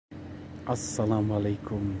Assalamu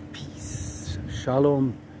alaikum, peace,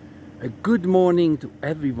 shalom, a good morning to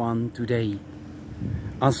everyone today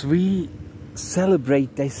as we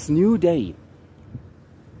celebrate this new day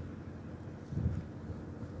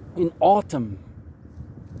in autumn,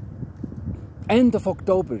 end of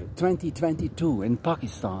October 2022 in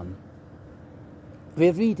Pakistan.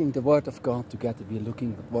 We're reading the Word of God together. We're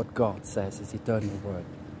looking at what God says, His eternal Word.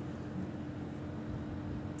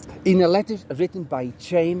 In a letter written by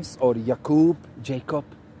James or Jacob,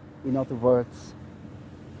 in other words.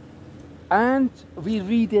 And we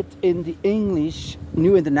read it in the English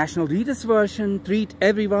New International Reader's Version. Treat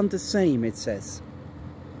everyone the same, it says.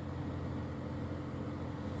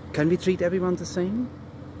 Can we treat everyone the same?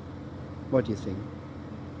 What do you think?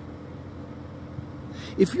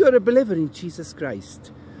 If you are a believer in Jesus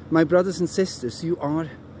Christ, my brothers and sisters, you are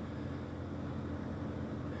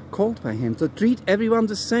called by Him to treat everyone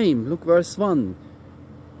the same. Look, verse 1.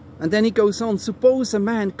 And then he goes on, suppose a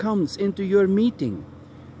man comes into your meeting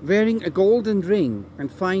wearing a golden ring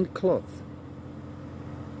and fine cloth.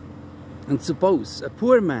 And suppose a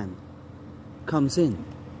poor man comes in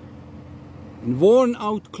worn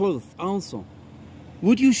out clothes also.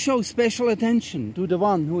 Would you show special attention to the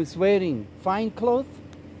one who is wearing fine clothes?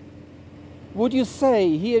 Would you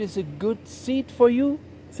say, here is a good seat for you,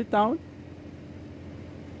 sit down?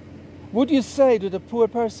 Would you say to the poor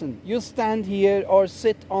person, you stand here or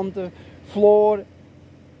sit on the floor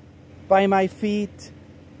by my feet?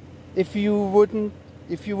 If you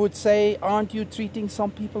would say, aren't you treating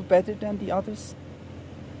some people better than the others?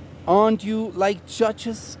 Aren't you like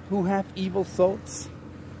judges who have evil thoughts?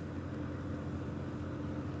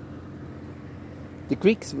 The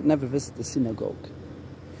Greeks would never visit the synagogue.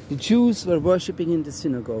 The Jews were worshipping in the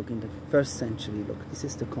synagogue in the 1st century. Look, this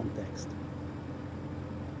is the context.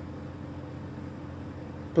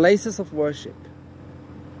 Places of worship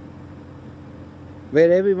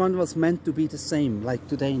where everyone was meant to be the same, like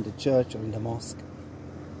today in the church or in the mosque.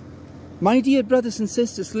 My dear brothers and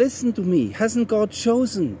sisters, listen to me. Hasn't God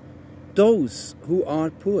chosen those who are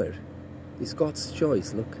poor? It's God's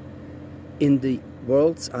choice, look, in the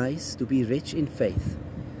world's eyes to be rich in faith.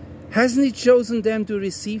 Hasn't He chosen them to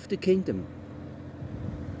receive the kingdom?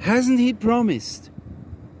 Hasn't He promised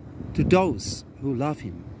to those who love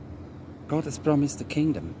Him? God has promised the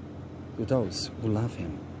kingdom to those who love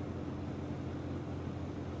Him.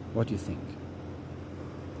 What do you think?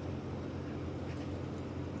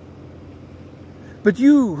 But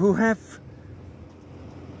you who have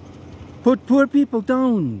put poor people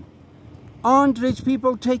down, aren't rich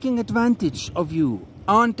people taking advantage of you?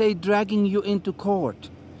 Aren't they dragging you into court?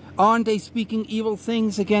 Aren't they speaking evil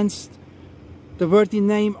things against the worthy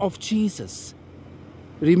name of Jesus?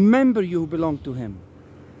 Remember, you who belong to Him.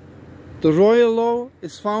 The royal law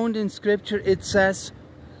is found in Scripture. It says,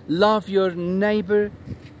 love your neighbor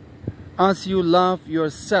as you love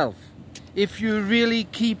yourself. If you really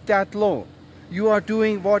keep that law, you are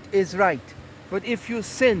doing what is right. But if you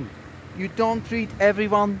sin, you don't treat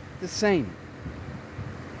everyone the same.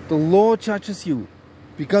 The law judges you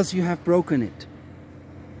because you have broken it.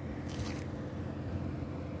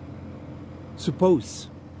 Suppose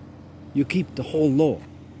you keep the whole law,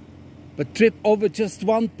 but trip over just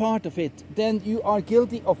one part of it, then you are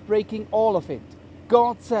guilty of breaking all of it.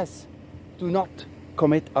 God says, do not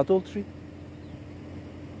commit adultery.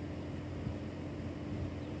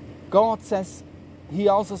 God says, He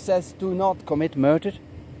also says, do not commit murder.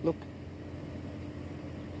 Look.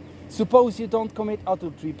 Suppose you don't commit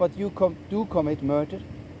adultery, but you do commit murder,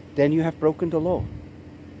 then you have broken the law.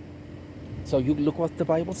 So you look what the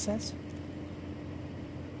Bible says.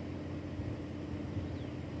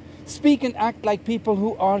 Speak and act like people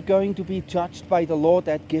who are going to be judged by the law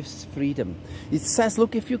that gives freedom. It says,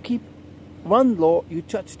 look, if you keep one law, you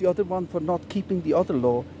judge the other one for not keeping the other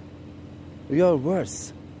law, you are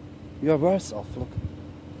worse. You are worse off, look.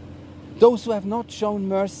 Those who have not shown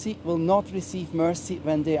mercy will not receive mercy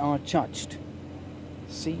when they are judged.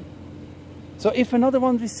 See? So if another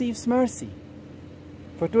one receives mercy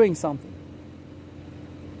for doing something,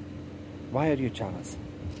 why are you jealous?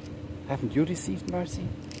 Haven't you received mercy?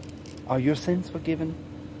 Are your sins forgiven?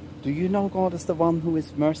 Do you know God is the one who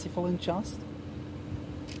is merciful and just?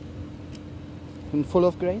 And full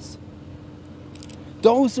of grace?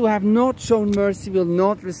 Those who have not shown mercy will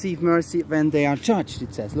not receive mercy when they are judged,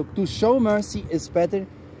 it says. Look, to show mercy is better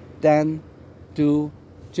than to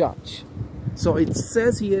judge. So it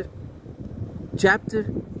says here,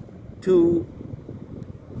 chapter 2,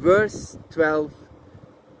 verse 12,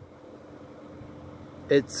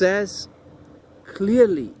 it says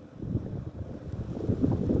clearly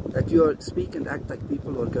that you speak and act like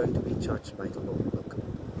people who are going to be judged by the law. Look.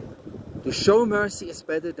 To show mercy is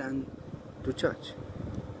better than to judge.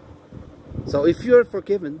 So if you're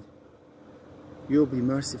forgiven, you'll be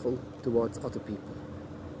merciful towards other people,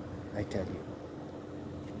 I tell you.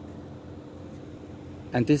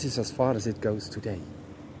 And this is as far as it goes today.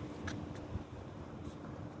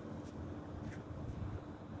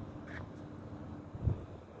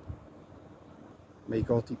 May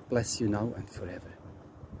God bless you now and forever.